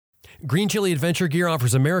Green Chili Adventure Gear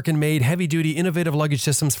offers American-made, heavy-duty, innovative luggage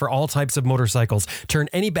systems for all types of motorcycles. Turn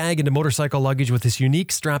any bag into motorcycle luggage with this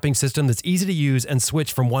unique strapping system that's easy to use and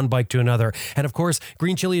switch from one bike to another. And of course,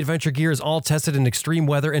 Green Chili Adventure Gear is all tested in extreme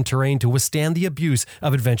weather and terrain to withstand the abuse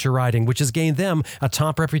of adventure riding, which has gained them a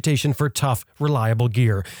top reputation for tough, reliable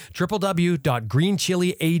gear.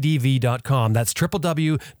 www.greenchiliadv.com. That's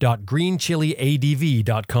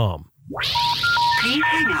www.greenchiliadv.com. Please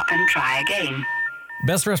hang up and try again.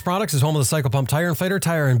 Best Rest Products is home of the Cycle Pump Tire Inflator,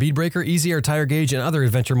 Tire and Bead Breaker, Easy Air Tire Gauge, and other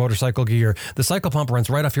adventure motorcycle gear. The Cycle Pump runs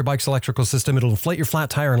right off your bike's electrical system. It'll inflate your flat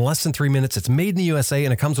tire in less than 3 minutes. It's made in the USA,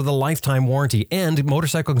 and it comes with a lifetime warranty. And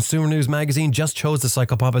Motorcycle Consumer News magazine just chose the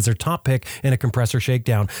Cycle Pump as their top pick in a compressor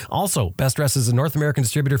shakedown. Also, Best Rest is a North American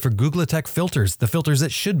distributor for Googletech filters, the filters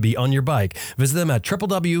that should be on your bike. Visit them at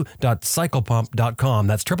www.cyclepump.com.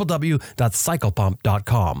 That's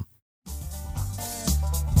www.cyclepump.com.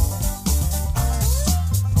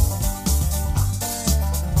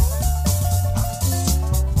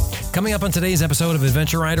 Coming up on today's episode of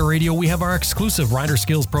Adventure Rider Radio, we have our exclusive Rider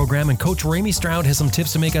Skills program, and Coach Ramey Stroud has some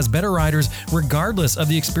tips to make us better riders regardless of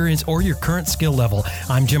the experience or your current skill level.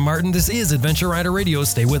 I'm Jim Martin. This is Adventure Rider Radio.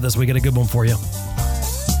 Stay with us. We got a good one for you.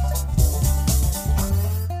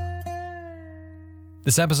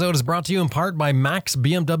 This episode is brought to you in part by Max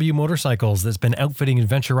BMW Motorcycles that's been outfitting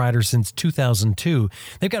adventure riders since 2002.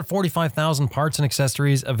 They've got 45,000 parts and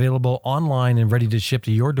accessories available online and ready to ship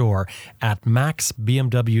to your door at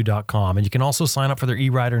maxbmw.com. And you can also sign up for their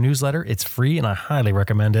e-rider newsletter. It's free and I highly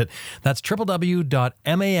recommend it. That's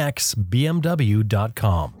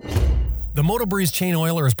www.maxbmw.com. The MotoBreeze chain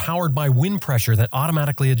oiler is powered by wind pressure that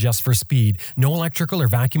automatically adjusts for speed. No electrical or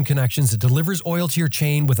vacuum connections. It delivers oil to your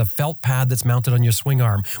chain with a felt pad that's mounted on your swing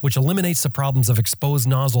arm, which eliminates the problems of exposed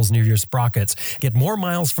nozzles near your sprockets. Get more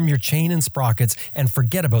miles from your chain and sprockets and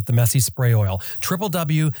forget about the messy spray oil.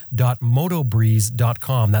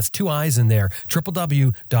 www.motobreeze.com. That's 2 I's in there.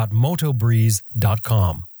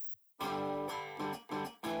 www.motobreeze.com.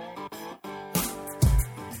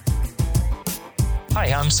 Hi,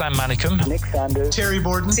 I'm Sam Manicum. Nick Sanders. Terry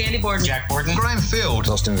Borden. Sandy Borden. Jack Borden. Graham Field.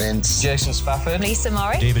 Austin Vince. Jason Spafford. Lisa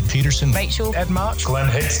Murray. David Peterson. Rachel. Ed March. Glenn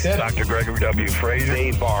Hickstead. Dr. Gregory W. Fraser.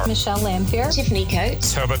 Dave Barr. Michelle Lamphere. Tiffany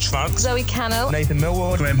Coates. Herbert Schwartz. Zoe Cano. Nathan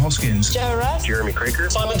Millward. Graham Hoskins. Joe Rudd. Jeremy Craker.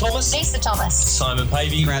 Simon Thomas. Lisa Thomas. Simon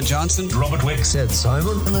Pavey. Grant Johnson. Robert Wicks. Ed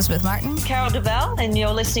Simon. Elizabeth Martin. Carol DeVal, and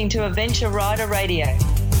you're listening to Adventure Rider Radio.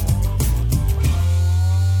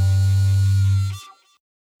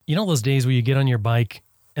 You know those days where you get on your bike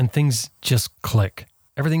and things just click.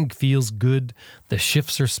 Everything feels good. The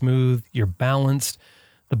shifts are smooth. You're balanced.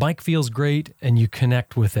 The bike feels great and you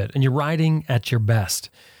connect with it and you're riding at your best.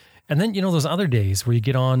 And then, you know, those other days where you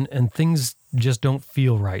get on and things just don't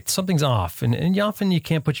feel right. Something's off and often you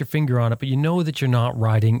can't put your finger on it, but you know that you're not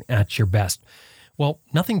riding at your best. Well,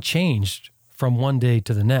 nothing changed from one day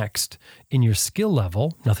to the next. In your skill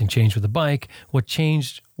level, nothing changed with the bike. What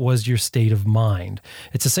changed was your state of mind.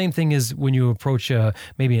 It's the same thing as when you approach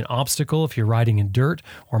maybe an obstacle, if you're riding in dirt,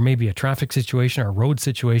 or maybe a traffic situation or a road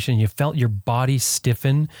situation, you felt your body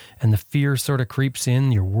stiffen and the fear sort of creeps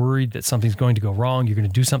in. You're worried that something's going to go wrong. You're going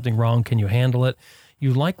to do something wrong. Can you handle it?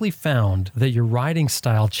 You likely found that your riding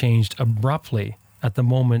style changed abruptly at the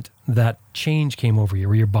moment that change came over you,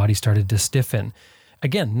 where your body started to stiffen.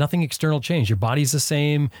 Again, nothing external changed. Your body's the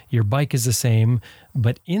same, your bike is the same,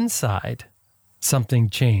 but inside, something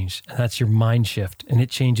changed. And that's your mind shift, and it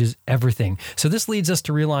changes everything. So this leads us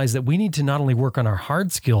to realize that we need to not only work on our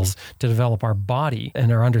hard skills to develop our body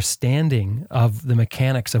and our understanding of the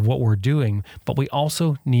mechanics of what we're doing, but we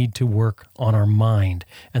also need to work on our mind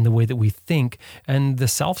and the way that we think and the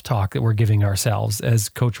self-talk that we're giving ourselves, as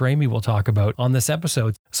Coach Ramey will talk about on this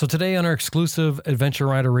episode. So today on our exclusive Adventure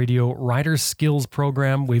Rider Radio Rider Skills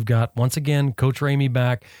program, we've got, once again, Coach Ramey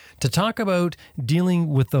back to talk about dealing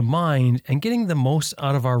with the mind and getting the most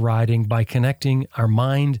out of our riding by connecting our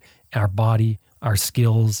mind, our body, our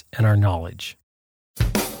skills, and our knowledge.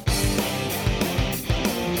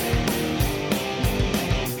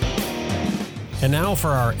 And now for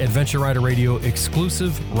our Adventure Rider Radio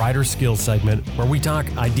exclusive Rider Skills segment, where we talk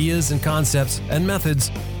ideas and concepts and methods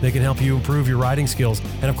that can help you improve your riding skills.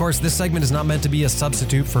 And of course, this segment is not meant to be a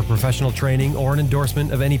substitute for professional training or an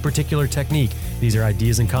endorsement of any particular technique. These are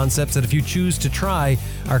ideas and concepts that, if you choose to try,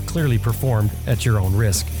 are clearly performed at your own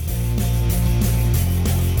risk.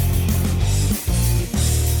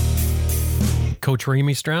 Coach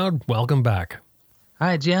Ramey Stroud, welcome back.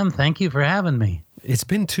 Hi, Jim. Thank you for having me. It's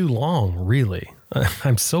been too long, really.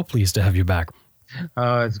 I'm so pleased to have you back.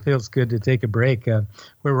 It feels good to take a break.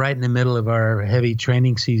 We're right in the middle of our heavy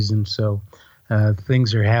training season, so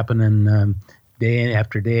things are happening day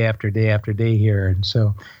after day after day after day here. And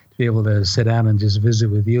so to be able to sit down and just visit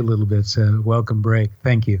with you a little bit, it's a welcome break.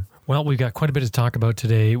 Thank you. Well, we've got quite a bit to talk about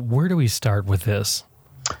today. Where do we start with this?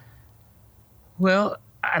 Well,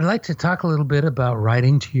 I'd like to talk a little bit about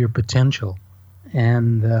writing to your potential.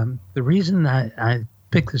 And the reason I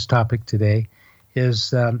picked this topic today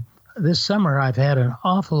is this summer I've had an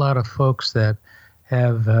awful lot of folks that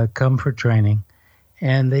have come for training,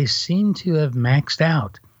 and they seem to have maxed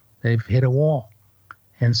out. They've hit a wall.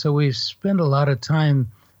 And so we've spent a lot of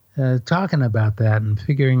time talking about that and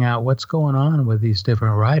figuring out what's going on with these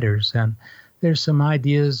different writers. And there's some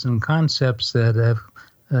ideas and concepts that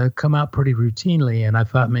have come out pretty routinely, and I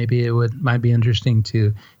thought maybe might be interesting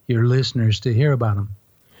to your listeners to hear about them.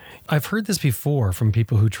 I've heard this before from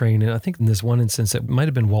people who train, and I think in this one instance, it might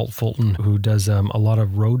have been Walt Fulton, who does a lot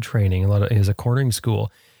of road training, he has a cornering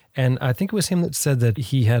school. And I think it was him that said that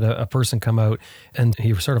he had a person come out and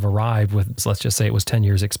he sort of arrived with, let's just say it was 10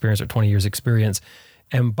 years experience or 20 years experience.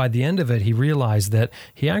 And by the end of it, he realized that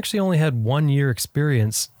he actually only had 1 year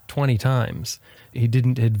experience 20 times. He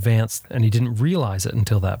didn't advance and he didn't realize it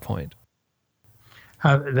until that point.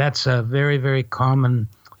 That's a very, very common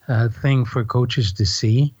thing for coaches to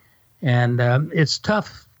see. And it's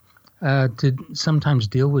tough to sometimes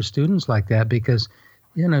deal with students like that because,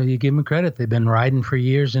 you give them credit. They've been riding for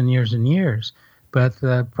years and years and years. But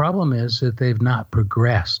the problem is that they've not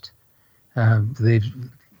progressed. They've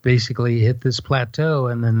basically hit this plateau,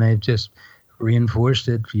 and then they've just reinforced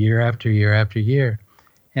it year after year after year.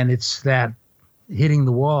 And it's that hitting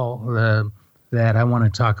the wall that I want to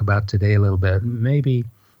talk about today a little bit. Maybe,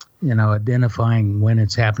 identifying when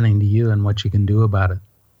it's happening to you and what you can do about it.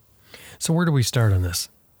 So where do we start on this?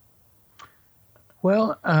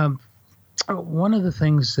 Well, one of the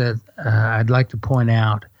things that I'd like to point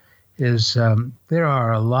out is there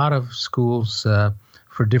are a lot of schools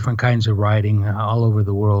for different kinds of writing all over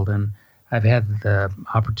the world, and I've had the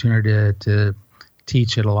opportunity to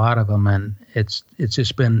teach at a lot of them, and it's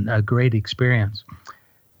just been a great experience.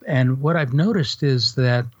 And what I've noticed is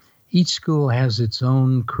that each school has its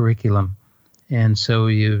own curriculum, and so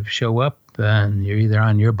you show up and you're either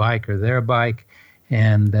on your bike or their bike,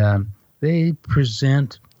 and they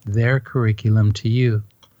present their curriculum to you.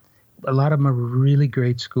 A lot of them are really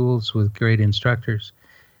great schools with great instructors.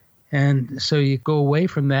 And so you go away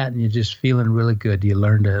from that and you're just feeling really good. You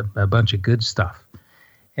learned a bunch of good stuff.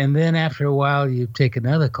 And then after a while, you take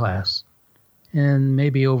another class. And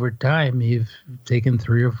maybe over time, you've taken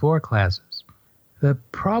 3 or 4 classes. The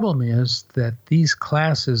problem is that these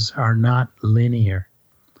classes are not linear.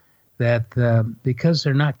 That because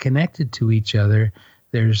they're not connected to each other,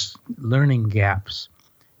 there's learning gaps.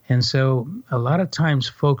 And so a lot of times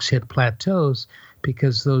folks hit plateaus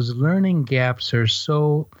because those learning gaps are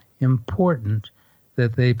so important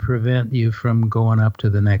that they prevent you from going up to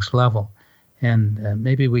the next level. And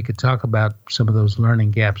maybe we could talk about some of those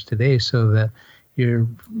learning gaps today so that your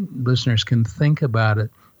listeners can think about it.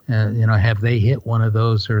 Have they hit one of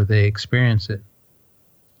those or they experience it?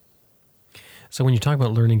 So when you talk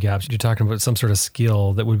about learning gaps, you're talking about some sort of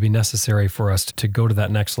skill that would be necessary for us to go to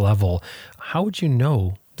that next level. How would you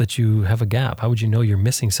know that you have a gap? How would you know you're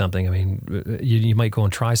missing something? I mean, you might go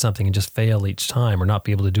and try something and just fail each time or not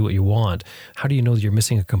be able to do what you want. How do you know that you're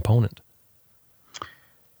missing a component?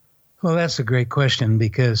 Well, that's a great question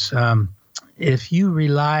because if you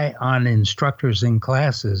rely on instructors in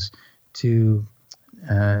classes to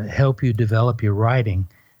help you develop your writing,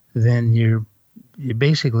 then you're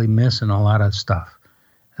basically missing a lot of stuff.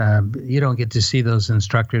 You don't get to see those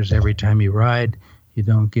instructors every time you ride. You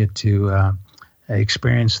don't get to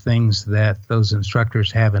experience things that those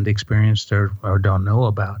instructors haven't experienced or don't know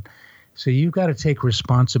about. So you've got to take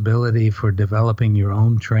responsibility for developing your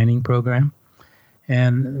own training program.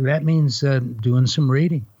 And that means doing some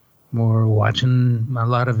reading or watching a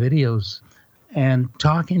lot of videos and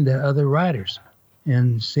talking to other writers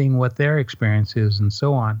and seeing what their experience is and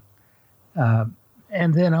so on.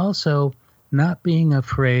 And then also not being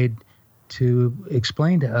afraid to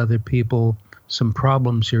explain to other people some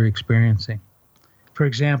problems you're experiencing. For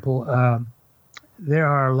example, there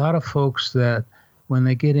are a lot of folks that when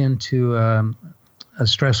they get into a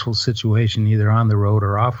stressful situation, either on the road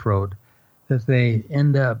or off-road, that they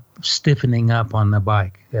end up stiffening up on the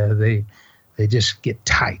bike. They just get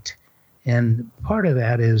tight. And part of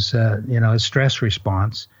that is, a stress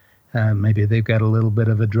response. Maybe they've got a little bit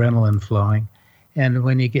of adrenaline flowing. And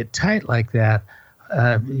when you get tight like that,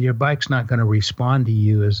 your bike's not going to respond to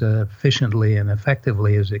you as efficiently and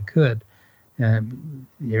effectively as it could.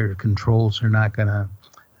 Your controls are not going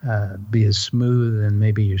to be as smooth, and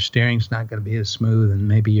maybe your steering's not going to be as smooth, and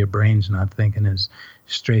maybe your brain's not thinking as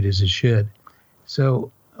straight as it should.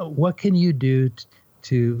 So what can you do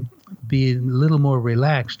to be a little more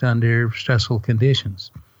relaxed under stressful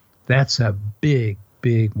conditions? That's a big,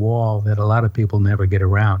 big wall that a lot of people never get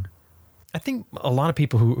around. I think a lot of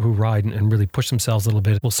people who ride and really push themselves a little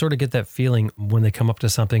bit will sort of get that feeling when they come up to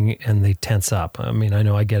something and they tense up. I mean, I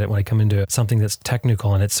know I get it when I come into something that's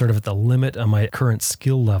technical and it's sort of at the limit of my current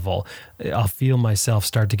skill level. I'll feel myself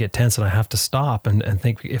start to get tense and I have to stop and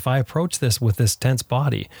think, if I approach this with this tense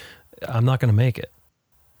body, I'm not going to make it.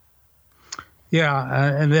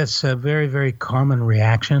 Yeah, and that's a very, very common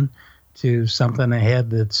reaction to something ahead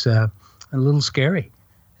that's a little scary.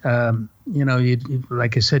 You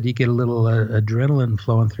like I said, you get a little adrenaline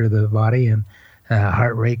flowing through the body, and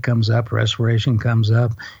heart rate comes up, respiration comes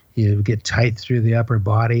up. You get tight through the upper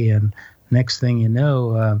body, and next thing you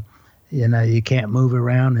know, you can't move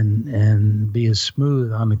around and be as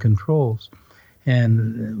smooth on the controls.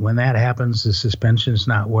 And when that happens, the suspension's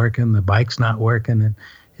not working, the bike's not working, and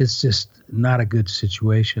it's just not a good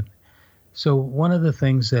situation. So one of the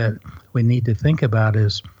things that we need to think about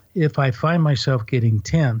is, if I find myself getting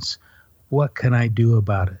tense, what can I do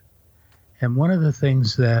about it? And one of the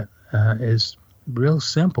things that is real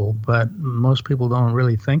simple, but most people don't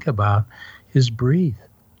really think about, is breathe.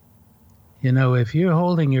 If you're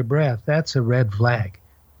holding your breath, that's a red flag.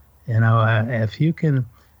 If you can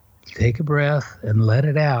take a breath and let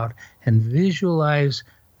it out and visualize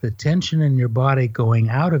the tension in your body going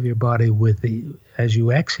out of your body as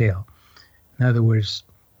you exhale. In other words,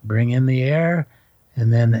 bring in the air,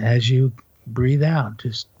 and then as you breathe out,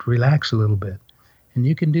 just relax a little bit. And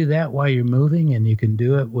you can do that while you're moving, and you can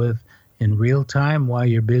do it in real time while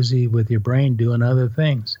you're busy with your brain doing other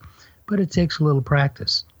things. But it takes a little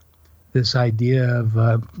practice, this idea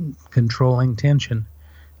of controlling tension.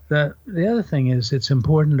 The other thing is, it's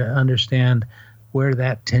important to understand where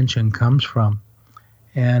that tension comes from.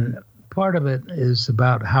 And part of it is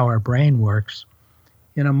about how our brain works.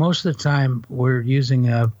 Most of the time we're using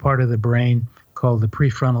a part of the brain called the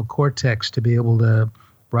prefrontal cortex to be able to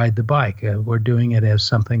ride the bike. We're doing it as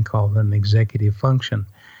something called an executive function.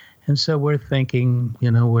 And so we're thinking,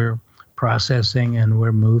 we're processing and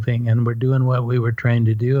we're moving and we're doing what we were trained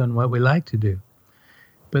to do and what we like to do.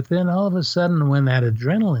 But then all of a sudden, when that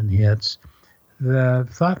adrenaline hits, the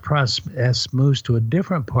thought process moves to a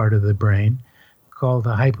different part of the brain called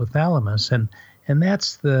the hypothalamus. And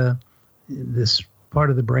that's this part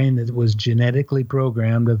of the brain that was genetically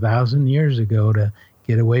programmed 1,000 years ago to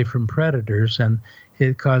get away from predators, and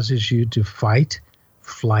it causes you to fight,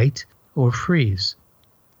 flight, or freeze.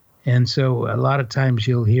 And so a lot of times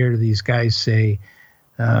you'll hear these guys say,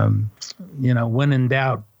 when in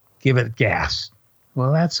doubt, give it gas.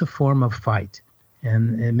 Well, that's a form of fight.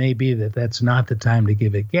 And it may be that that's not the time to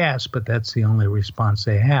give it gas, but that's the only response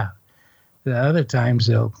they have. The other times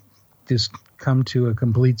they'll just come to a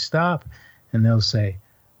complete stop and they'll say,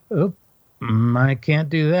 "Oh, I can't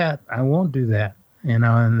do that. I won't do that."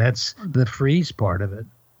 And that's the freeze part of it.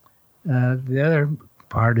 The other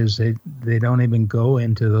part is they don't even go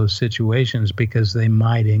into those situations because they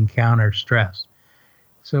might encounter stress.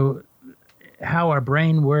 So how our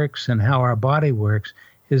brain works and how our body works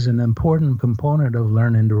is an important component of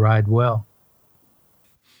learning to ride well.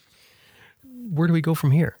 Where do we go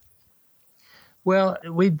from here? Well,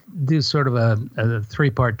 we do sort of a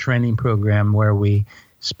 3-part training program where we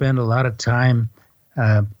spend a lot of time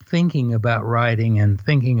thinking about riding and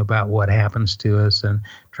thinking about what happens to us and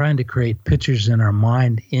trying to create pictures in our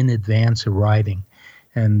mind in advance of riding.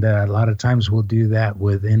 And a lot of times we'll do that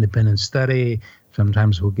with independent study.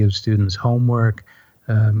 Sometimes we'll give students homework.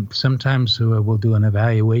 Sometimes we'll do an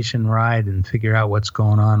evaluation ride and figure out what's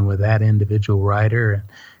going on with that individual rider and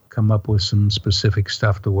come up with some specific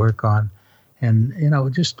stuff to work on. And,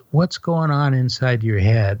 just what's going on inside your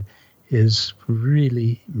head is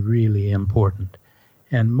really, really important.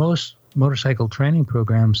 And most motorcycle training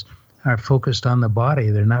programs are focused on the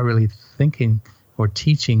body. They're not really thinking or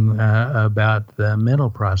teaching about the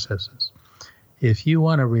mental processes. If you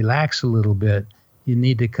want to relax a little bit, you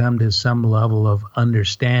need to come to some level of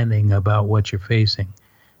understanding about what you're facing,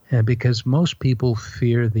 because most people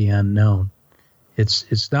fear the unknown.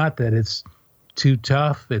 It's not that it's too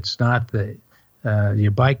tough. It's not that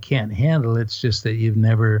your bike can't handle. It's just that you've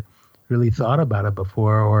never really thought about it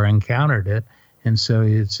before or encountered it. And so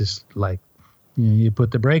it's just like, you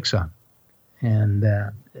put the brakes on. And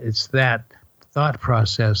it's that thought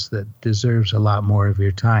process that deserves a lot more of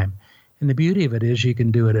your time. And the beauty of it is you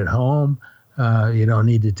can do it at home. You don't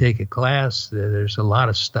need to take a class. There's a lot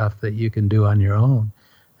of stuff that you can do on your own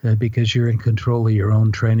because you're in control of your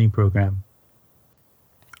own training program.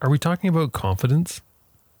 Are we talking about confidence?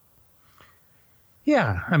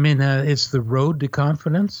 Yeah, I mean, it's the road to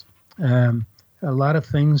confidence. A lot of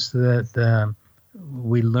things that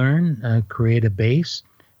we learn create a base,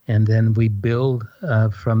 and then we build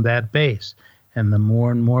from that base. And the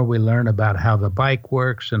more and more we learn about how the bike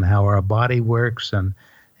works and how our body works and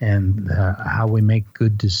how we make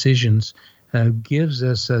good decisions, gives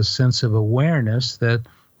us a sense of awareness that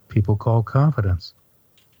people call confidence.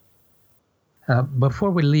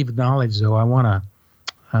 Before we leave knowledge, though, I want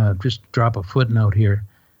to just drop a footnote here.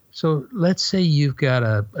 So let's say you've got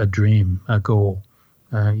a dream, a goal.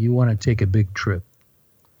 You want to take a big trip.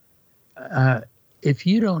 If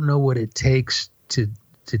you don't know what it takes to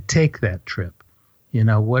take that trip,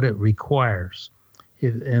 what it requires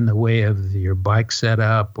in the way of your bike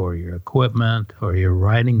setup or your equipment or your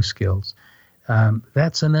riding skills,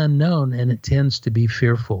 that's an unknown, and it tends to be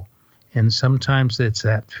fearful. And sometimes it's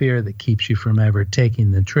that fear that keeps you from ever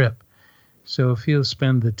taking the trip. So if you'll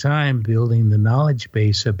spend the time building the knowledge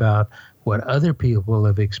base about what other people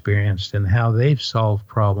have experienced and how they've solved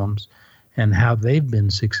problems and how they've been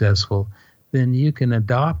successful, then you can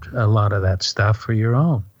adopt a lot of that stuff for your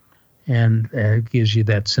own. And it gives you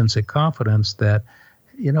that sense of confidence that,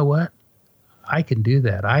 you know what, I can do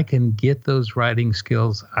that. I can get those riding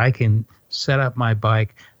skills. I can set up my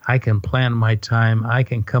bike. I can plan my time. I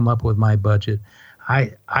can come up with my budget.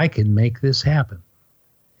 I can make this happen.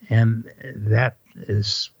 And that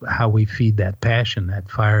is how we feed that passion, that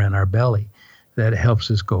fire in our belly that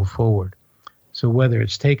helps us go forward. So whether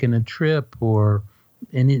it's taking a trip or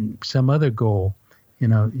some other goal,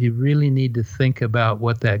 you really need to think about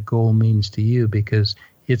what that goal means to you, because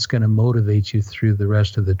it's going to motivate you through the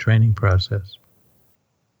rest of the training process.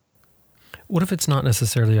 What if it's not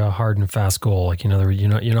necessarily a hard and fast goal? Like, you're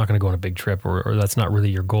not going to go on a big trip, or that's not really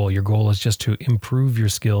your goal. Your goal is just to improve your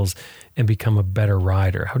skills and become a better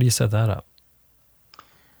rider. How do you set that up?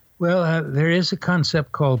 Well, there is a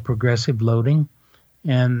concept called progressive loading.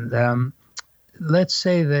 And let's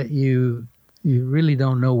say that you really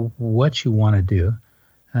don't know what you want to do.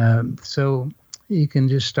 So you can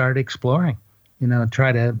just start exploring,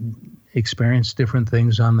 try to experience different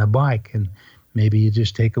things on the bike. And maybe you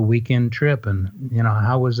just take a weekend trip and,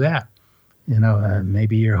 how was that?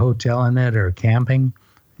 Maybe you're hoteling it or camping.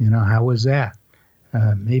 How was that?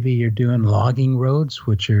 Maybe you're doing logging roads,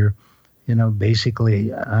 which are,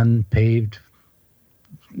 basically unpaved,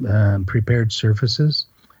 prepared surfaces.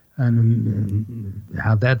 And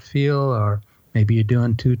how'd that feel? Or maybe you're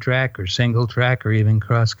doing 2-track or single track or even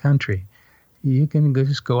cross country. You can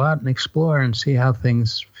just go out and explore and see how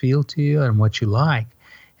things feel to you and what you like.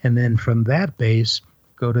 And then from that base,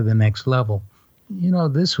 go to the next level.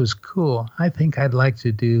 This was cool. I think I'd like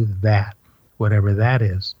to do that, whatever that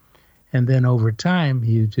is. And then over time,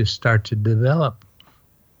 you just start to develop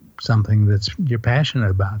something that's you're passionate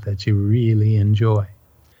about, that you really enjoy.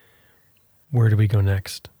 Where do we go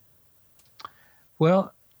next?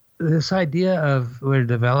 Well, this idea of we're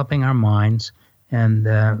developing our minds and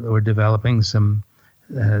we're developing some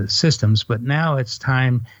systems, but now it's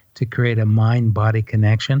time to create a mind-body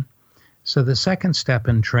connection. So the second step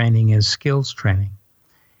in training is skills training.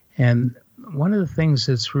 And one of the things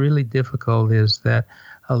that's really difficult is that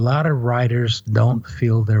a lot of riders don't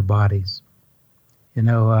feel their bodies.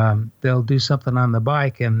 They'll do something on the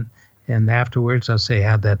bike and afterwards I'll say,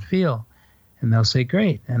 how'd that feel? And they'll say,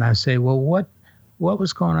 great. And I say, well, what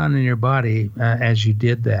was going on in your body as you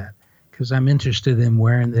did that? Because I'm interested in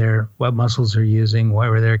what muscles are using,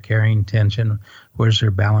 where they're carrying tension, where's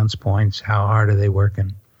their balance points, how hard are they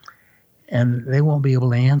working? And they won't be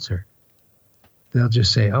able to answer. They'll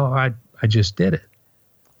just say, oh, I just did it.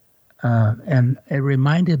 And it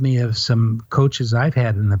reminded me of some coaches I've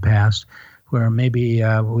had in the past where maybe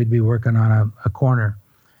we'd be working on a corner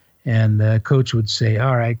and the coach would say,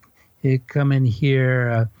 all right, you come in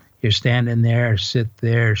here, you're standing there, sit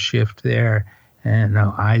there, shift there, and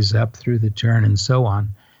eyes up through the turn and so on.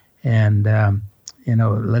 And,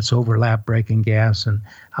 let's overlap braking gas. And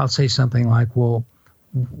I'll say something like, well,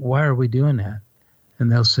 why are we doing that?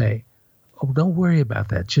 And they'll say, oh, don't worry about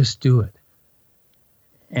that. Just do it.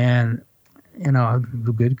 And,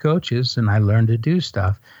 the good coaches, and I learned to do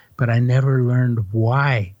stuff, but I never learned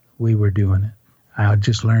why we were doing it. I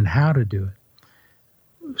just learned how to do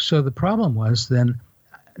it. So the problem was then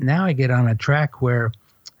now I get on a track where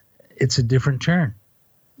it's a different turn.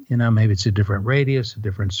 Maybe it's a different radius, a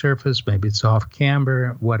different surface, maybe it's off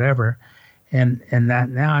camber, whatever. And that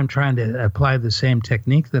now I'm trying to apply the same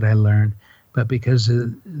technique that I learned, but because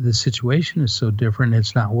the situation is so different,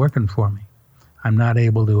 it's not working for me. I'm not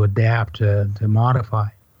able to adapt, to modify.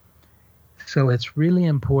 So it's really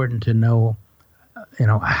important to know,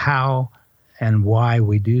 how and why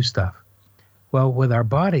we do stuff. Well, with our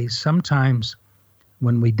bodies, sometimes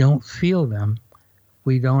when we don't feel them,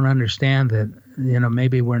 we don't understand that,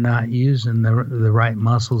 maybe we're not using the right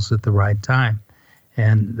muscles at the right time.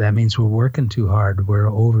 And that means we're working too hard. We're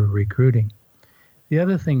over-recruiting. The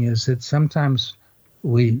other thing is that sometimes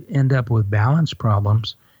we end up with balance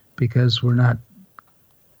problems because we're not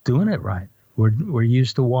doing it right. We're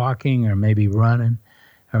used to walking or maybe running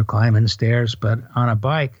or climbing stairs, but on a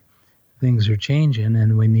bike, things are changing,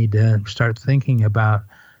 and we need to start thinking about,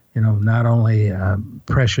 not only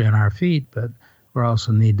pressure in our feet, but we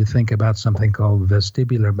also need to think about something called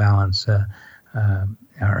vestibular balance,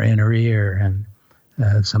 our inner ear, and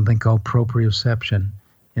something called proprioception,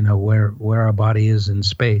 where our body is in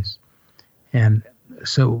space. And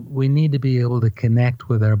so we need to be able to connect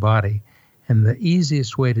with our body. And the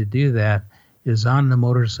easiest way to do that is on the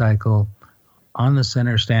motorcycle, on the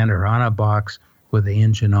center stand, or on a box with the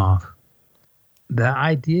engine off. The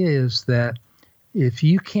idea is that if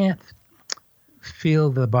you can't feel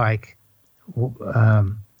the bike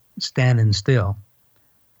standing still,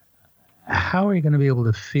 how are you going to be able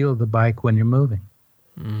to feel the bike when you're moving?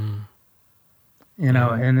 And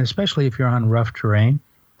especially if you're on rough terrain.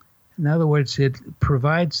 In other words, it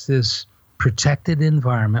provides this protected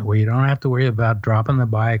environment where you don't have to worry about dropping the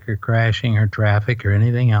bike or crashing or traffic or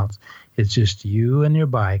anything else. It's just you and your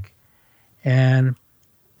bike. And,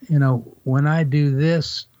 when I do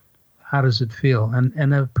this, how does it feel?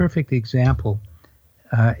 And a perfect example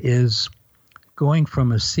is going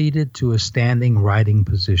from a seated to a standing riding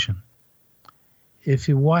position. If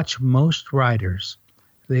you watch most riders,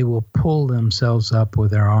 they will pull themselves up with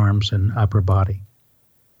their arms and upper body.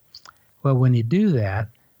 Well, when you do that,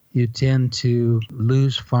 you tend to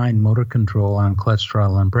lose fine motor control on clutch,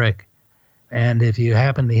 throttle, and brake. And if you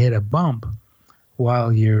happen to hit a bump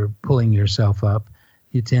while you're pulling yourself up,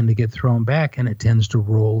 you tend to get thrown back, and it tends to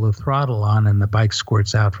roll the throttle on, and the bike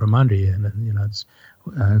squirts out from under you. And, it's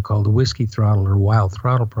called a whiskey throttle or wild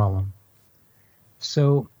throttle problem.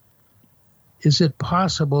 So is it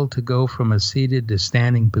possible to go from a seated to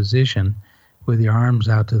standing position with your arms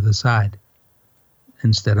out to the side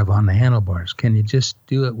instead of on the handlebars? Can you just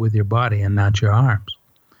do it with your body and not your arms?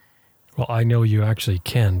 Well, I know you actually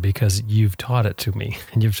can because you've taught it to me,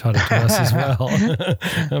 and you've taught it to us as well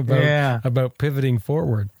about pivoting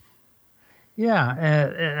forward.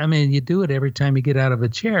 Yeah. You do it every time you get out of a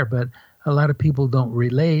chair, but a lot of people don't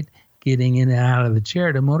relate getting in and out of the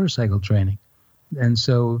chair to motorcycle training. And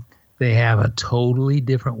so they have a totally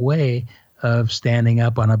different way of standing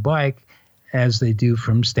up on a bike as they do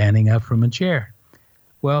from standing up from a chair.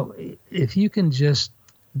 Well, if you can just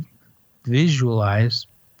visualize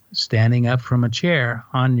standing up from a chair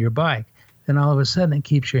on your bike, then all of a sudden it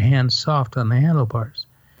keeps your hands soft on the handlebars.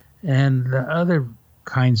 And the other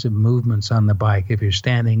kinds of movements on the bike, if you're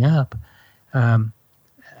standing up,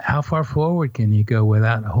 how far forward can you go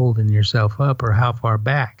without holding yourself up, or how far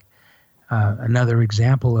back? Another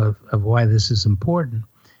example of why this is important,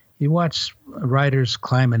 you watch riders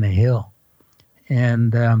climbing a hill,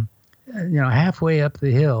 and halfway up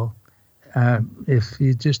the hill, if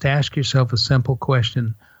you just ask yourself a simple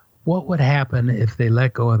question, what would happen if they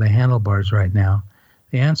let go of the handlebars right now?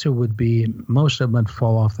 The answer would be most of them would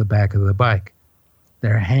fall off the back of the bike.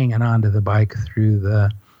 They're hanging onto the bike through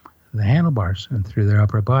the handlebars and through their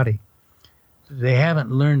upper body. They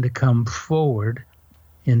haven't learned to come forward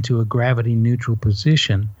into a gravity-neutral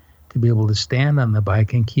position to be able to stand on the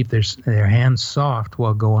bike and keep their hands soft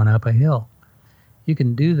while going up a hill. You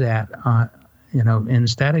can do that, in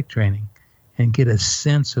static training and get a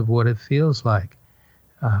sense of what it feels like.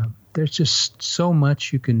 There's just so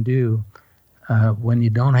much you can do when you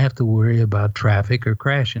don't have to worry about traffic or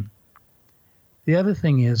crashing. The other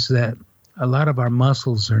thing is that a lot of our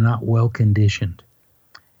muscles are not well conditioned.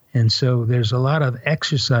 And so there's a lot of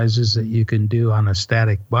exercises that you can do on a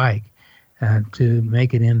static bike to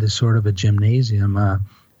make it into sort of a gymnasium,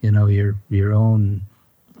 your own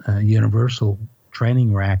universal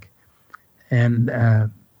training rack. And,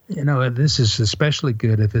 this is especially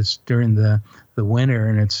good if it's during the winter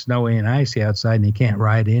and it's snowy and icy outside and you can't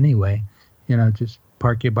ride anyway. Just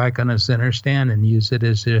park your bike on a center stand and use it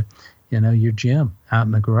as your gym out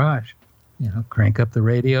in the garage. Crank up the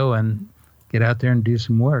radio and get out there and do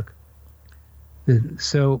some work.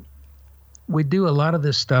 So we do a lot of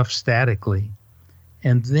this stuff statically,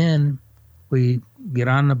 and then we get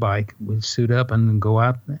on the bike, we suit up and go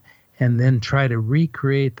out and then try to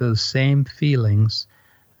recreate those same feelings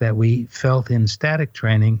that we felt in static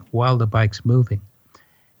training while the bike's moving.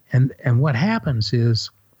 And what happens is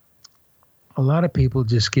a lot of people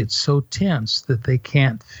just get so tense that they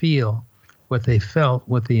can't feel what they felt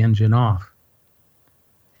with the engine off.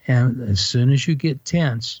 And as soon as you get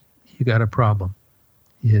tense, you got a problem.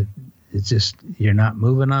 You're not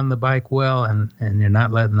moving on the bike well, and you're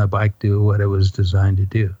not letting the bike do what it was designed to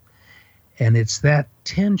do. And it's that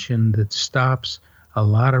tension that stops a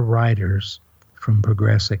lot of riders from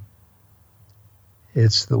progressing.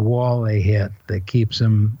 It's the wall they hit that keeps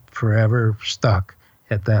them forever stuck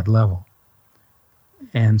at that level.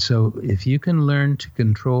 And so if you can learn to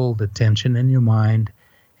control the tension in your mind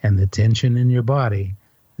and the tension in your body,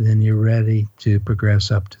 then you're ready to progress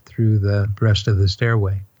up through the rest of the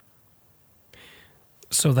stairway.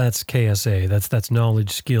 So that's KSA. That's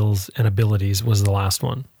knowledge, skills, and abilities was the last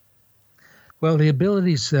one. Well, the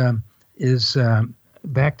abilities is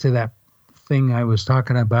back to that thing I was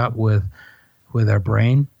talking about with our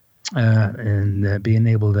brain and being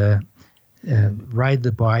able to ride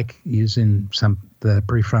the bike using the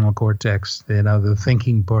prefrontal cortex, the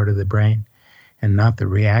thinking part of the brain, and not the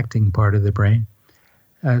reacting part of the brain.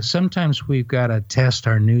 Sometimes we've got to test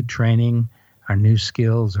our new training, our new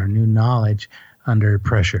skills, our new knowledge under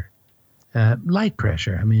pressure, light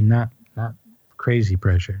pressure. I mean, not crazy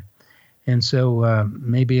pressure. And so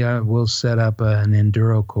maybe we'll set up an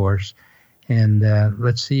enduro course, and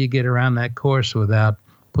let's see you get around that course without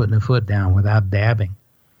putting a foot down, without dabbing.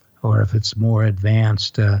 Or if it's more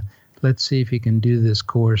advanced, let's see if you can do this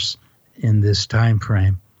course in this time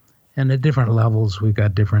frame. And at different levels, we've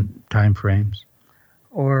got different time frames.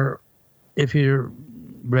 Or if you're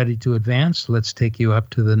ready to advance, let's take you up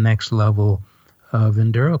to the next level of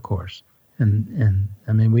enduro course. And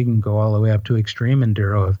I mean, we can go all the way up to extreme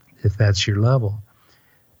enduro if that's your level.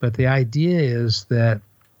 But the idea is that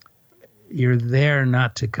you're there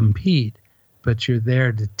not to compete, but you're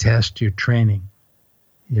there to test your training,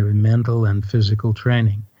 your mental and physical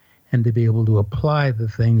training, and to be able to apply the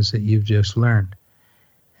things that you've just learned.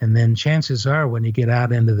 And then chances are when you get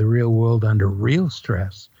out into the real world under real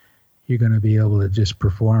stress, you're going to be able to just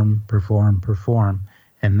perform,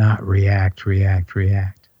 and not react.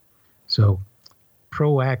 So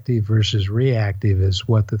proactive versus reactive is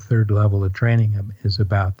what the third level of training is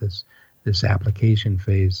about, this application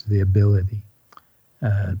phase, the ability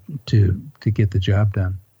to get the job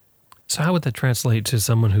done. So how would that translate to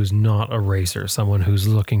someone who's not a racer, someone who's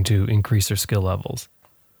looking to increase their skill levels?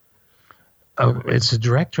 Oh, it's a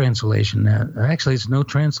direct translation. Actually, it's no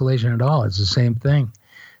translation at all. It's the same thing.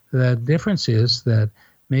 The difference is that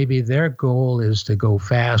maybe their goal is to go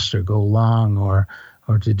fast or go long or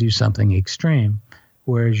to do something extreme,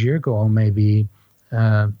 whereas your goal may be,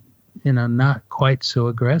 not quite so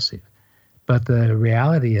aggressive. But the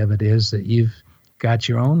reality of it is that you've got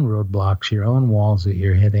your own roadblocks, your own walls that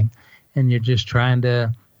you're hitting, and you're just trying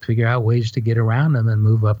to figure out ways to get around them and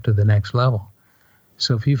move up to the next level.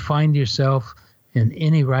 So if you find yourself in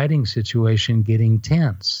any riding situation getting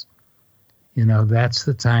tense, that's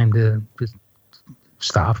the time to just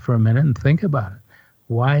stop for a minute and think about it.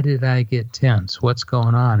 Why did I get tense? What's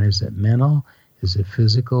going on? Is it mental? Is it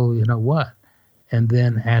physical? What? And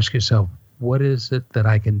then ask yourself, what is it that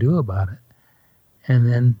I can do about it?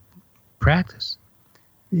 And then practice.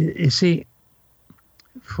 You see,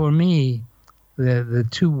 for me, the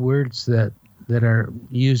two words that are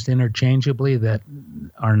used interchangeably that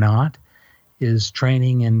are not is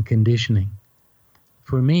training and conditioning.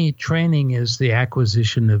 For me, training is the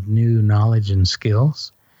acquisition of new knowledge and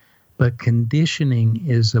skills, but conditioning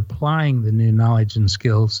is applying the new knowledge and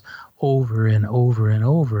skills over and over and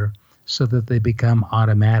over so that they become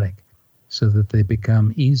automatic, so that they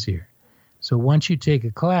become easier. So once you take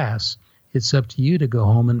a class, it's up to you to go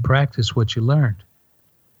home and practice what you learned.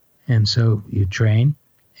 And so you train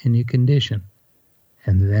and you condition.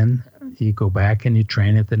 And then you go back and you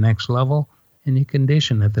train at the next level and you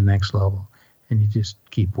condition at the next level. And you just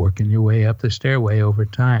keep working your way up the stairway over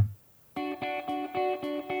time.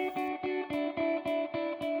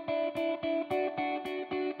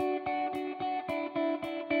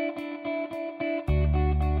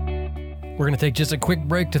 We're going to take just a quick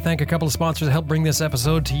break to thank a couple of sponsors that help bring this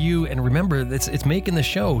episode to you. And remember, it's making the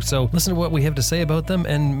show. So listen to what we have to say about them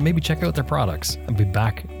and maybe check out their products. I'll be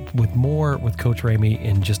back with more with Coach Ramey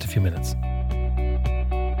in just a few minutes.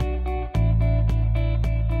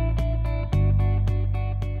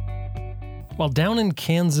 Well, down in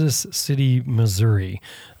Kansas City, Missouri,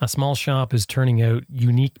 a small shop is turning out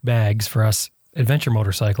unique bags for us adventure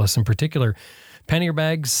motorcyclists, in particular, pannier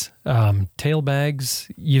bags, tail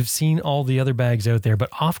bags. You've seen all the other bags out there, but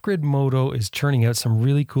Off-Grid Moto is churning out some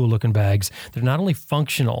really cool looking bags. They're not only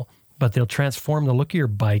functional, but they'll transform the look of your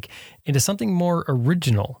bike into something more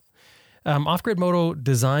original. Off-Grid Moto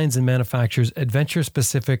designs and manufactures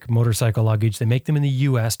adventure-specific motorcycle luggage. They make them in the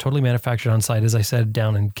U.S., totally manufactured on site, as I said,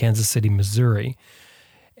 down in Kansas City, Missouri.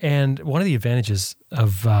 And one of the advantages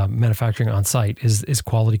of manufacturing on site is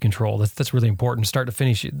quality control. That's really important, start to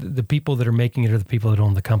finish. The people that are making it are the people that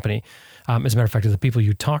own the company. As a matter of fact, are the people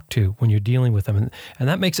you talk to when you're dealing with them. And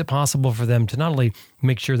that makes it possible for them to not only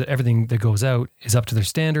make sure that everything that goes out is up to their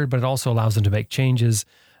standard, but it also allows them to make changes.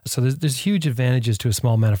 So there's huge advantages to a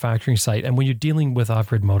small manufacturing site. And when you're dealing with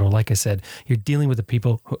Off-Grid Moto, like I said, you're dealing with the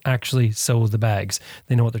people who actually sew the bags.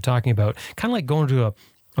 They know what they're talking about. Kind of like going to a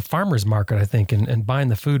farmer's market, I think, and buying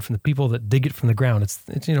the food from the people that dig it from the ground. It's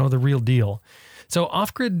the real deal. So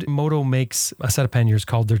Off-Grid Moto makes a set of panniers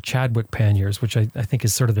called their Chadwick panniers, which I think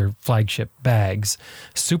is sort of their flagship bags.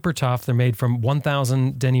 Super tough. They're made from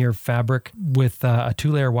 1,000 denier fabric with a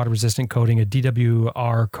 2-layer water-resistant coating, a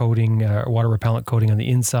DWR coating, water repellent coating on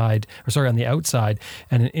the on the outside,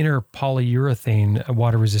 and an inner polyurethane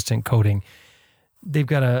water-resistant coating. They've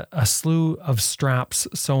got a slew of straps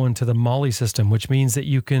sewn to the MOLLE system, which means that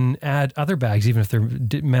you can add other bags, even if they're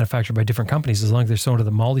manufactured by different companies, as long as they're sewn to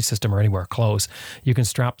the MOLLE system or anywhere close, you can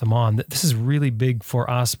strap them on. This is really big for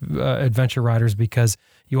us adventure riders because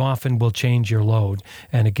you often will change your load,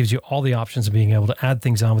 and it gives you all the options of being able to add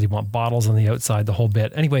things on, whether you want bottles on the outside, the whole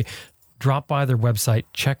bit. Anyway, drop by their website,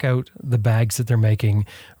 check out the bags that they're making.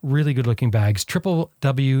 Really good looking bags,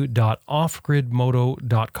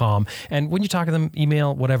 www.offgridmoto.com. And when you talk to them,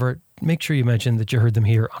 email, whatever, make sure you mention that you heard them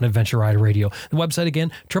here on Adventure Rider Radio. The website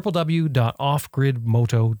again,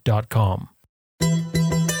 www.offgridmoto.com.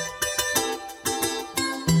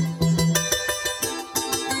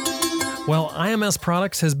 Well, IMS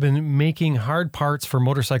Products has been making hard parts for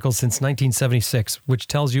motorcycles since 1976, which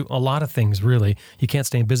tells you a lot of things, really. You can't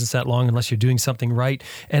stay in business that long unless you're doing something right.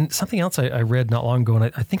 And something else I read not long ago,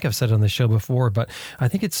 and I think I've said it on the show before, but I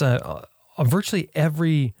think it's virtually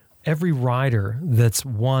every rider that's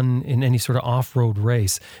won in any sort of off-road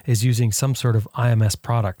race is using some sort of IMS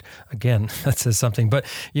product. Again, that says something. But,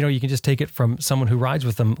 you can just take it from someone who rides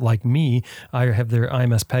with them like me. I have their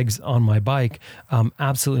IMS pegs on my bike.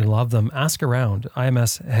 Absolutely love them. Ask around.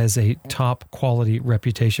 IMS has a top quality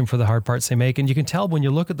reputation for the hard parts they make. And you can tell when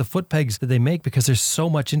you look at the foot pegs that they make because there's so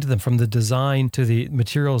much into them, from the design to the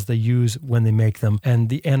materials they use when they make them. And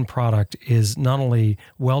the end product is not only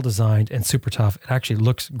well-designed and super tough, it actually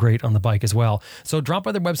looks great on the bike as well. So drop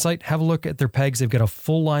by their website, have a look at their pegs. They've got a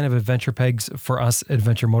full line of adventure pegs for us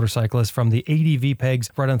adventure motorcyclists, from the ADV pegs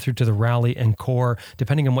right on through to the rally and core,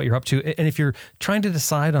 depending on what you're up to. And if you're trying to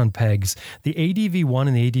decide on pegs, the ADV1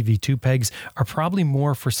 and the ADV2 pegs are probably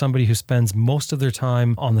more for somebody who spends most of their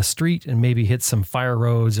time on the street and maybe hits some fire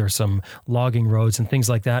roads or some logging roads and things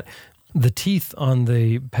like that. The teeth on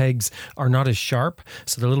the pegs are not as sharp,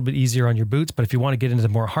 so they're a little bit easier on your boots. But if you want to get into the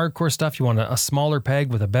more hardcore stuff, you want a smaller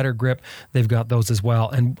peg with a better grip, they've got those as well.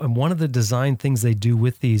 And one of the design things they do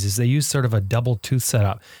with these is they use sort of a double tooth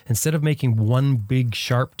setup. Instead of making one big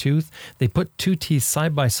sharp tooth, they put two teeth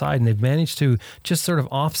side by side, and they've managed to just sort of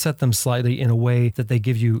offset them slightly in a way that they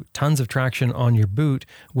give you tons of traction on your boot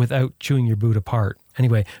without chewing your boot apart.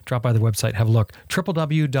 Anyway, drop by the website, have a look,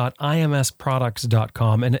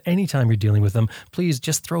 www.imsproducts.com. And anytime you're dealing with them, please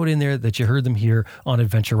just throw it in there that you heard them here on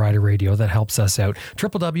Adventure Rider Radio. That helps us out.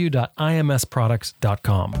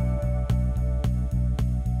 www.imsproducts.com.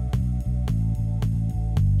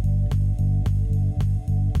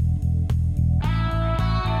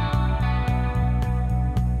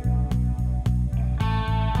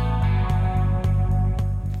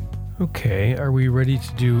 Okay, are we ready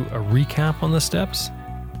to do a recap on the steps?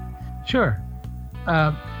 Sure.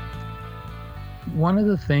 One of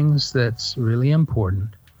the things that's really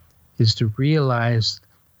important is to realize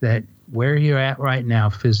that where you're at right now,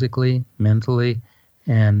 physically, mentally,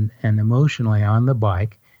 and emotionally on the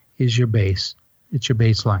bike is your base. It's your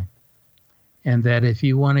baseline. And that if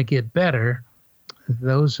you want to get better,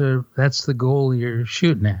 that's the goal you're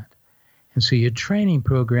shooting at. And so your training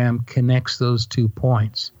program connects those 2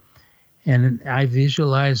 points. And I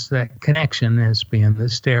visualize that connection as being the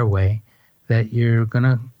stairway, that you're going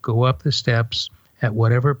to go up the steps at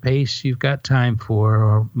whatever pace you've got time for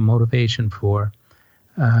or motivation for,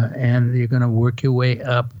 and you're going to work your way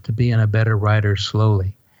up to being a better rider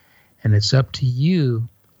slowly. And it's up to you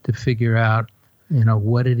to figure out,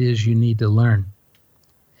 what it is you need to learn.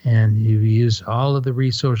 And you use all of the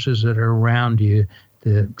resources that are around you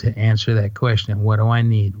to answer that question. What do I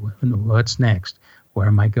need? What's next? Where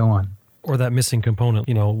am I going? Or that missing component,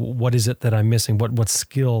 what is it that I'm missing? What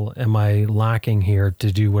skill am I lacking here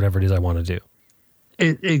to do whatever it is I want to do?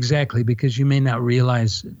 Exactly, because you may not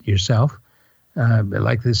realize yourself.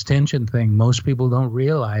 Like this tension thing, most people don't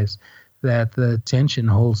realize that the tension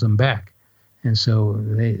holds them back. And so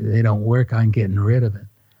they don't work on getting rid of it.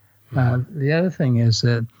 The other thing is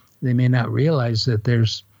that they may not realize that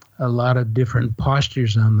there's a lot of different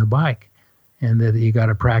postures on the bike, and that you got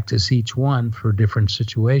to practice each one for different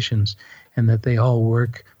situations, and that they all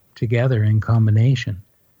work together in combination.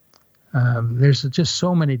 There's just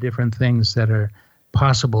so many different things that are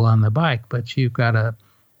possible on the bike, but you've got to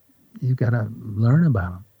learn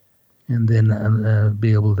about them, and then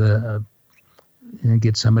be able to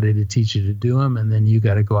get somebody to teach you to do them, and then you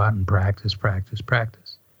got to go out and practice.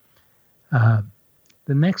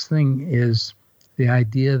 The next thing is the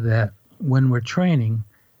idea that when we're training,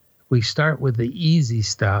 we start with the easy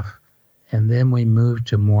stuff, and then we move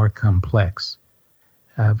to more complex.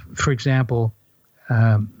 For example,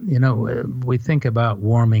 we think about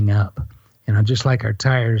warming up. Just like our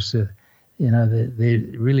tires, they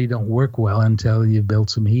really don't work well until you build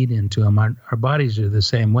some heat into them. Our bodies are the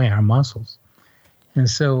same way, our muscles. And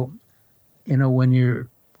so, when you're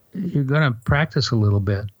going to practice a little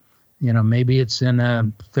bit, maybe it's in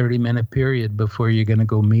a 30-minute period before you're going to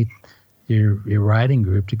go meet your riding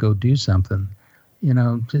group to go do something.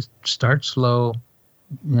 Just start slow,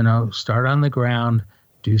 start on the ground,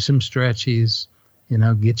 do some stretches,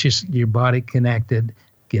 get your body connected,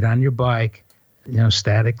 get on your bike,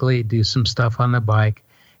 statically do some stuff on the bike,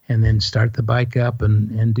 and then start the bike up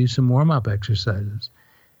and do some warm-up exercises.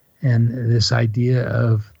 And this idea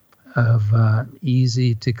of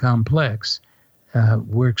easy to complex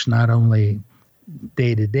works not only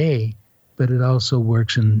day to day, but it also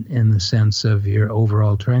works in the sense of your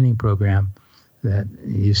overall training program, that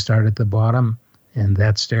you start at the bottom and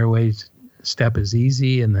that stairway step is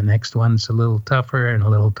easy, and the next one's a little tougher, and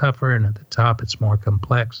at the top it's more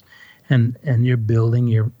complex, and you're building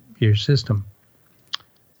your system.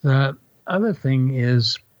 The other thing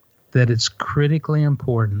is that it's critically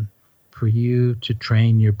important for you to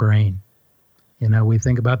train your brain. We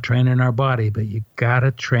think about training our body, but you got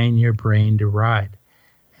to train your brain to ride.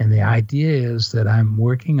 And the idea is that I'm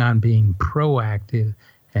working on being proactive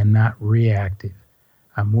and not reactive.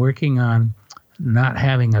 I'm working on not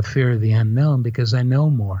having a fear of the unknown, because I know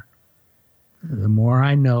more. The more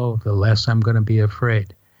I know, the less I'm going to be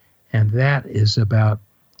afraid. And that is about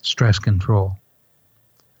stress control.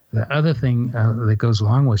 The other thing that goes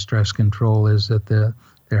along with stress control is that there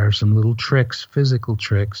are some little tricks, physical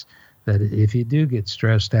tricks, that if you do get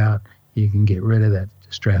stressed out, you can get rid of that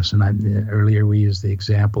stress. And earlier we used the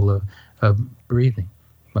example of breathing.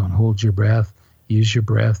 Don't hold your breath. Use your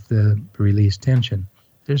breath to release tension.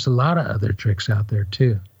 There's a lot of other tricks out there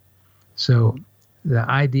too. So the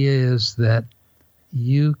idea is that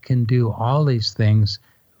you can do all these things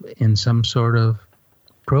in some sort of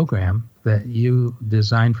program that you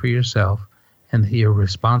design for yourself and that you're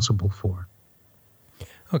responsible for.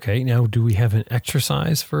 Okay, now do we have an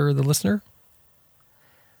exercise for the listener?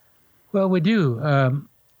 Well, we do.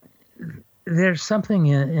 There's something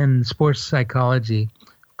in sports psychology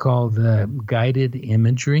called guided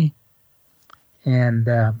imagery, and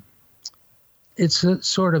it's a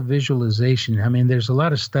sort of visualization. I mean, there's a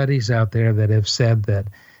lot of studies out there that have said that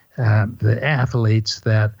the athletes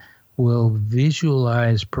that will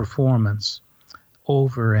visualize performance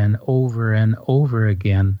over and over and over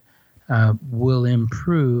again will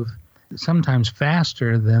improve sometimes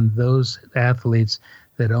faster than those athletes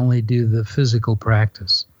that only do the physical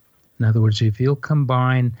practice. In other words, if you'll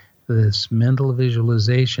combine this mental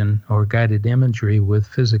visualization or guided imagery with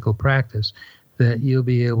physical practice, that you'll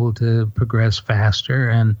be able to progress faster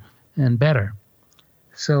and better.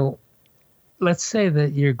 So let's say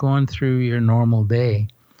that you're going through your normal day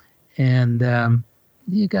and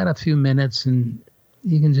you got a few minutes and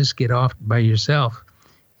you can just get off by yourself,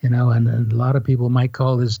 and a lot of people might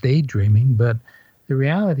call this daydreaming, but the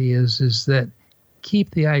reality is that keep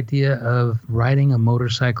the idea of riding a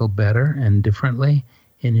motorcycle better and differently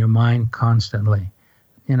in your mind constantly.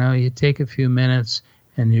 You take a few minutes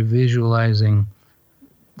and you're visualizing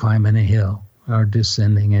climbing a hill or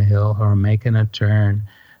descending a hill or making a turn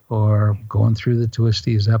or going through the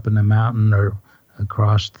twisties up in the mountain or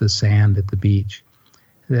across the sand at the beach.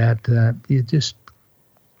 That you just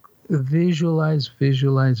visualize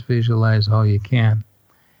all you can,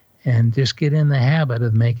 and just get in the habit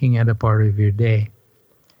of making it a part of your day.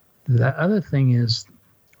 The other thing is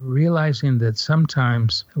realizing that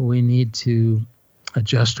sometimes we need to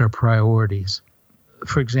adjust our priorities.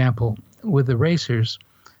 For example, with the racers,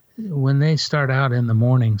 when they start out in the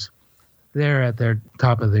mornings, they're at their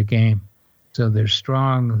top of their game. So they're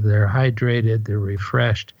strong, they're hydrated, they're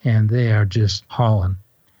refreshed, and they are just hauling.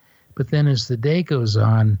 But then as the day goes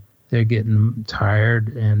on, they're getting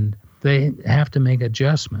tired and they have to make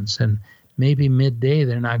adjustments. And maybe midday,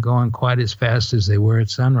 they're not going quite as fast as they were at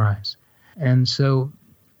sunrise. And so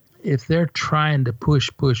if they're trying to push,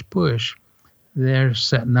 they're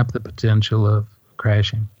setting up the potential of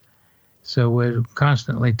crashing. So we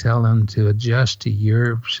constantly tell them to adjust to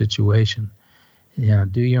your situation.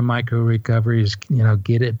 Do your micro recoveries,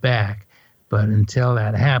 get it back. But until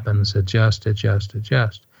that happens, adjust.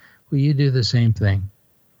 Well, you do the same thing.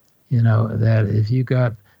 That if you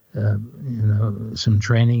got, some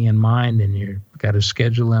training in mind and you've got a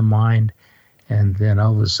schedule in mind, and then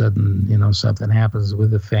all of a sudden, something happens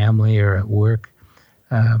with the family or at work,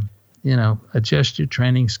 adjust your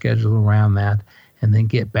training schedule around that and then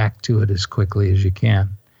get back to it as quickly as you can.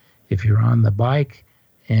 If you're on the bike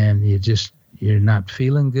and you're not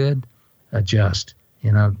feeling good, adjust.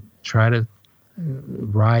 Try to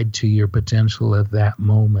ride to your potential at that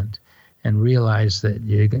moment and realize that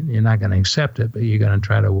you're not going to accept it, but you're going to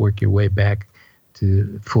try to work your way back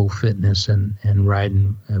to full fitness and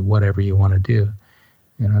riding whatever you want to do.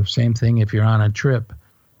 Same thing if you're on a trip.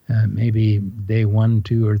 Maybe day 1,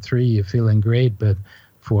 2, or 3, you're feeling great, but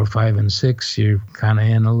 4, 5, and 6, you're kind of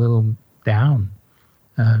in a little down.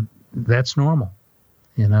 That's normal.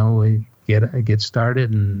 We get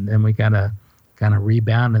started, and then we gotta kind of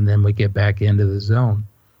rebound, and then we get back into the zone.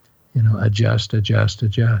 Adjust.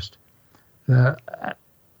 The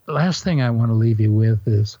last thing I want to leave you with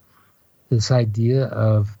is this idea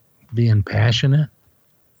of being passionate.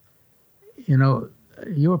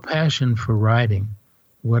 Your passion for riding,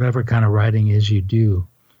 whatever kind of riding is you do,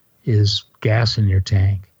 is gas in your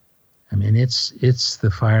tank. I mean, it's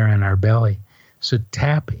the fire in our belly. So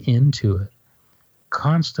tap into it.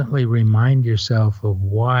 Constantly remind yourself of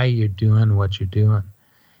why you're doing what you're doing.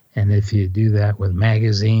 And if you do that with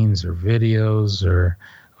magazines or videos or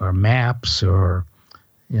maps or,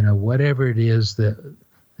 whatever it is that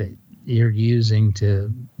you're using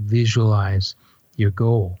to visualize your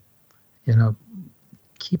goal,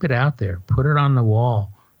 keep it out there, put it on the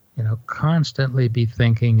wall, constantly be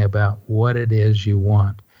thinking about what it is you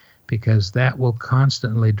want, because that will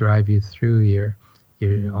constantly drive you through your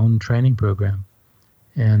own training program.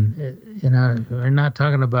 And, we're not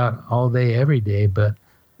talking about all day, every day, but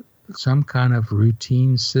some kind of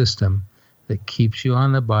routine system that keeps you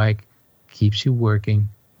on the bike, keeps you working,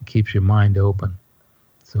 keeps your mind open.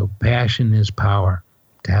 So passion is power.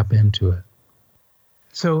 Tap into it.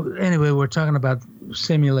 So anyway, we're talking about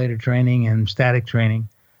simulator training and static training.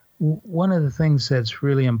 One of the things that's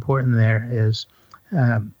really important there is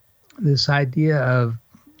this idea of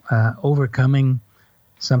overcoming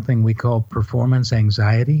something we call performance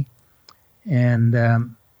anxiety. And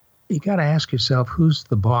you got to ask yourself, who's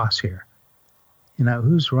the boss here?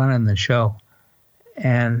 Who's running the show?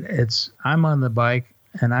 And I'm on the bike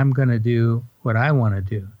and I'm going to do what I want to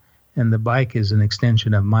do. And the bike is an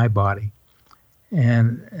extension of my body.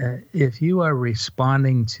 And if you are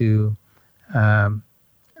responding to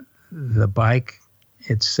the bike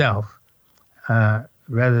itself,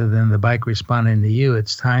 rather than the bike responding to you,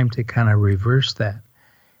 it's time to kind of reverse that.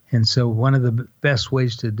 And so one of the best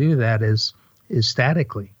ways to do that is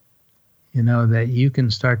statically, that you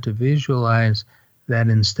can start to visualize that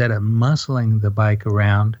instead of muscling the bike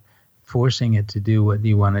around, forcing it to do what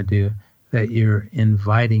you want to do, that you're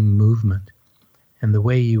inviting movement. And the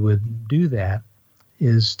way you would do that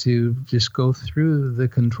is to just go through the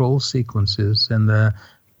control sequences and the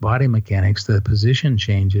body mechanics, the position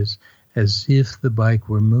changes, as if the bike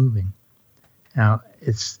were moving. Now,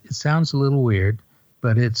 it sounds a little weird,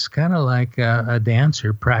 but it's kind of like a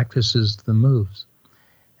dancer practices the moves.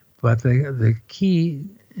 But the key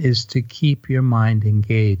is to keep your mind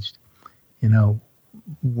engaged.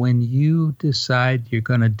 When you decide you're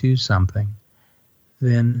going to do something,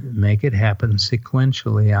 then make it happen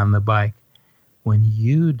sequentially on the bike. When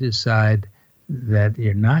you decide that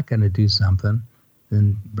you're not going to do something,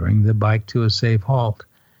 then bring the bike to a safe halt.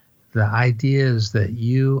 The idea is that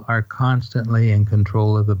you are constantly in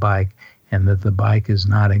control of the bike and that the bike is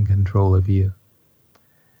not in control of you.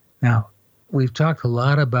 Now, we've talked a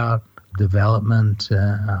lot about development,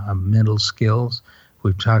 mental skills.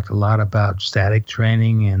 We've talked a lot about static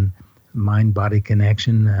training and mind-body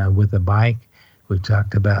connection with the bike. We've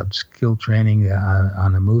talked about skill training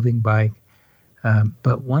on a moving bike.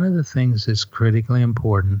 But one of the things that's critically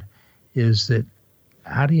important is that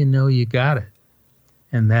how do you know you got it?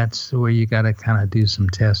 And that's where you got to kind of do some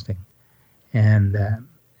testing. And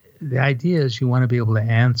the idea is you want to be able to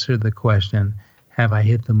answer the question, have I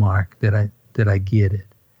hit the mark? Did I get it?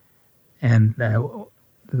 And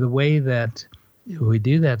the way that we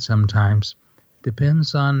do that sometimes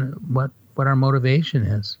depends on what our motivation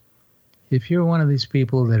is. If you're one of these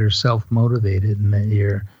people that are self-motivated and that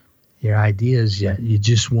your idea is you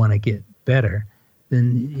just want to get better,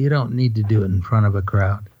 then you don't need to do it in front of a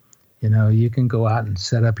crowd. You can go out and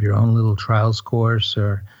set up your own little trials course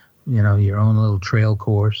or, your own little trail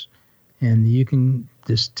course, and you can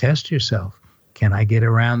just test yourself. Can I get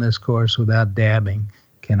around this course without dabbing?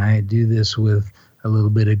 Can I do this with a little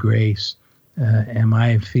bit of grace? Am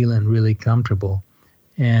I feeling really comfortable?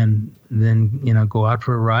 And then, go out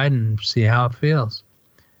for a ride and see how it feels.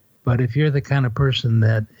 But if you're the kind of person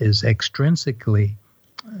that is extrinsically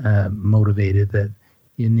motivated, that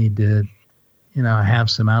you need to, have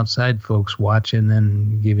some outside folks watching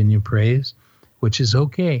and giving you praise, which is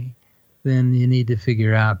okay, then you need to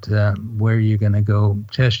figure out where you're going to go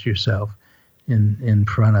test yourself in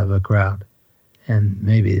front of a crowd. And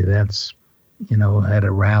maybe that's, at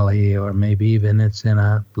a rally, or maybe even it's in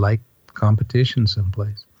a competition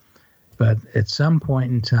someplace. But at some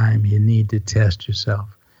point in time, you need to test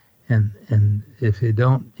yourself. And if you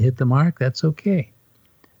don't hit the mark, that's okay.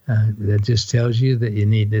 That just tells you that you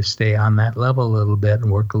need to stay on that level a little bit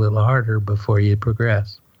and work a little harder before you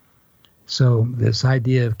progress. So this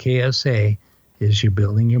idea of KSA is you're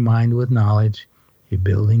building your mind with knowledge, you're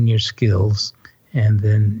building your skills, and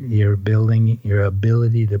then you're building your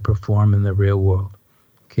ability to perform in the real world.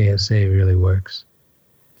 KSA really works.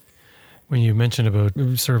 When you mentioned about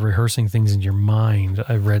sort of rehearsing things in your mind,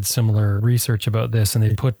 I read similar research about this, and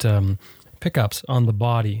they put pickups on the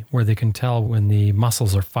body where they can tell when the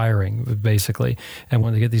muscles are firing, basically. And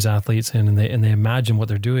when they get these athletes in and they imagine what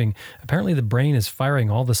they're doing, apparently the brain is firing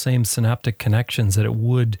all the same synaptic connections that it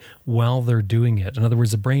would while they're doing it. In other words,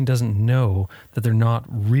 the brain doesn't know that they're not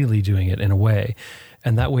really doing it in a way.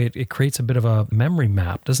 And that way it creates a bit of a memory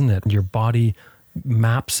map, doesn't it? Your body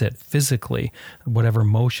maps it physically, whatever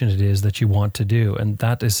motion it is that you want to do. And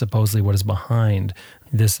that is supposedly what is behind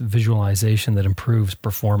this visualization that improves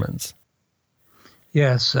performance.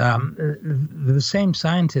 Yes. The same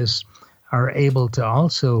scientists are able to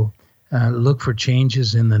also look for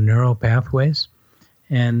changes in the neural pathways.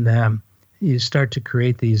 And you start to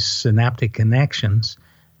create these synaptic connections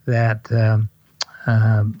that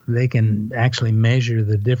they can actually measure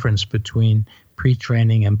the difference between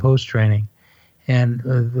pre-training and post-training.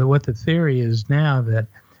 And what the theory is now, that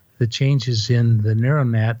the changes in the neural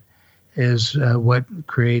net is what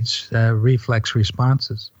creates reflex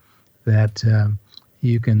responses, that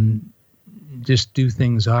you can just do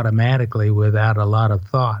things automatically without a lot of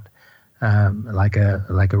thought, like a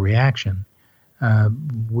reaction,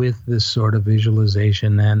 with this sort of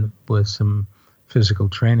visualization and with some physical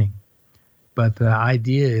training. But the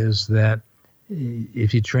idea is that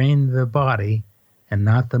if you train the body and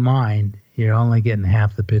not the mind, you're only getting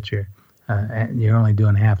half the picture. And you're only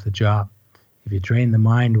doing half the job. If you train the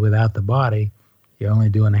mind without the body, you're only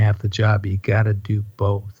doing half the job. You got to do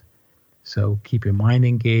both. So keep your mind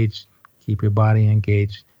engaged, keep your body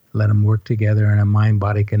engaged, let them work together in a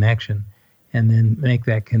mind-body connection, and then make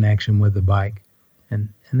that connection with the bike. And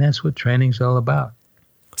that's what training's all about.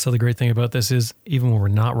 So the great thing about this is, even when we're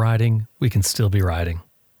not riding, we can still be riding.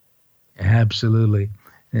 Absolutely.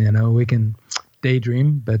 We can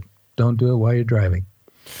daydream, but don't do it while you're driving.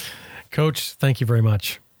 Coach, thank you very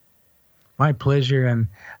much. My pleasure, and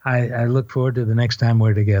I look forward to the next time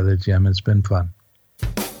we're together, Jim. It's been fun.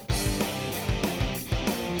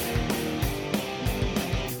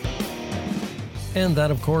 And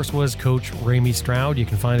that, of course, was Coach Ramey Stroud. You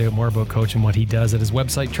can find out more about Coach and what he does at his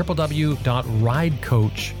website,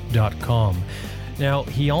 www.ridecoach.com. Now,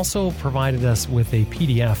 he also provided us with a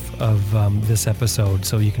PDF of this episode,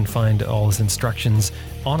 so you can find all his instructions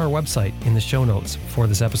on our website in the show notes for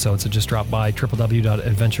this episode. So just drop by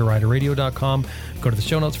www.adventureriderradio.com, go to the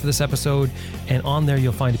show notes for this episode, and on there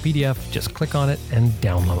you'll find a PDF. Just click on it and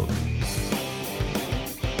download.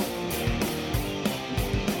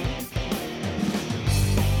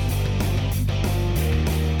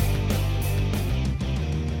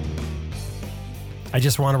 I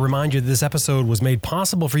just want to remind you that this episode was made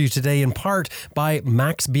possible for you today in part by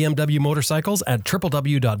Max BMW Motorcycles at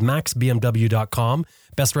www.maxbmw.com,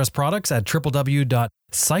 Best Rest Products at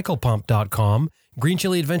www.cyclepump.com, Green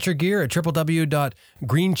Chili Adventure Gear at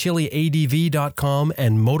www.greenchiliadv.com,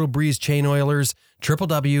 and MotoBreeze Chain Oilers,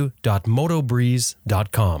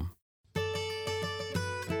 www.motobreeze.com.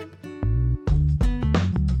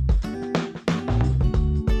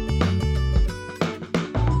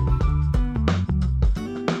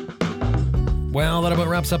 Well, that about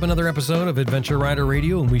wraps up another episode of Adventure Rider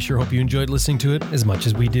Radio, and we sure hope you enjoyed listening to it as much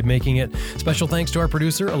as we did making it. Special thanks to our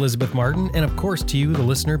producer, Elizabeth Martin, and of course to you, the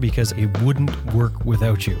listener, because it wouldn't work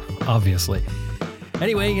without you, obviously.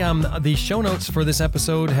 Anyway, the show notes for this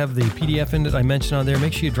episode have the PDF in it I mentioned on there.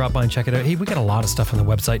 Make sure you drop by and check it out. Hey, we got a lot of stuff on the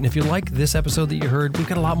website. And if you like this episode that you heard, we've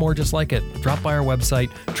got a lot more just like it. Drop by our website,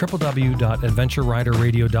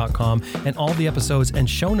 www.adventureriderradio.com, and all the episodes and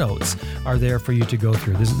show notes are there for you to go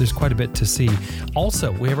through. There's quite a bit to see.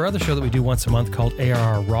 Also, we have our other show that we do once a month called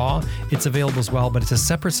ARR Raw. It's available as well, but it's a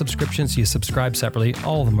separate subscription, so you subscribe separately.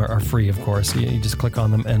 All of them are free, of course. You just click on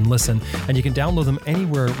them and listen, and you can download them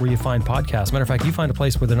anywhere where you find podcasts. Matter of fact, you find a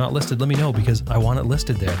place where they're not listed, let me know, because I want it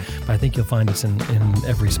listed there. But I think you'll find it's in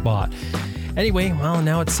every spot. Anyway, well,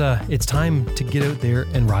 now it's time to get out there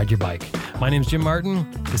and ride your bike. My name's Jim Martin.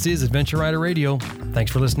 This is Adventure Rider Radio. Thanks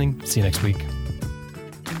for listening. See you next week.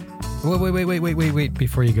 Wait,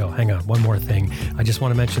 before you go, hang on, one more thing. I just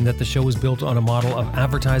want to mention that the show is built on a model of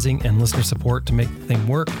advertising and listener support to make the thing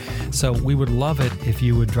work. So we would love it if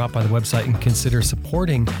you would drop by the website and consider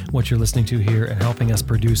supporting what you're listening to here and helping us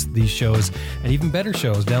produce these shows and even better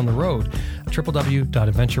shows down the road.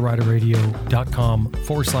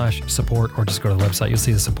 www.adventureriderradio.com/support, or just go to the website. You'll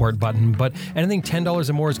see the support button. But anything $10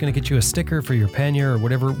 or more is going to get you a sticker for your pannier or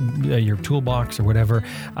whatever, your toolbox or whatever.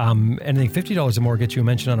 Anything $50 or more gets you a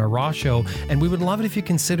mention on our Raw show. And we would love it if you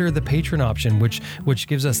consider the patron option, which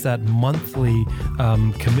gives us that monthly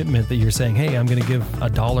commitment that you're saying, hey, I'm going to give $1,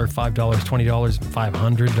 $5, $20,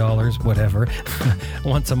 $500, whatever,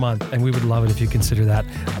 once a month. And we would love it if you consider that.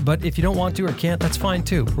 But if you don't want to or can't, that's fine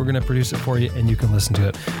too. We're going to produce it for you and you can listen to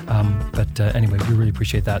it. But anyway, we really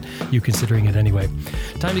appreciate that, you considering it anyway.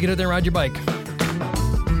 Time to get out there and ride your bike.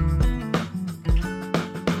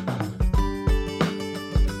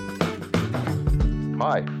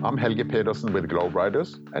 Hi, I'm Helge Pedersen with Globe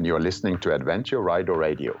Riders, and you're listening to Adventure Rider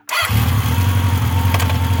Radio.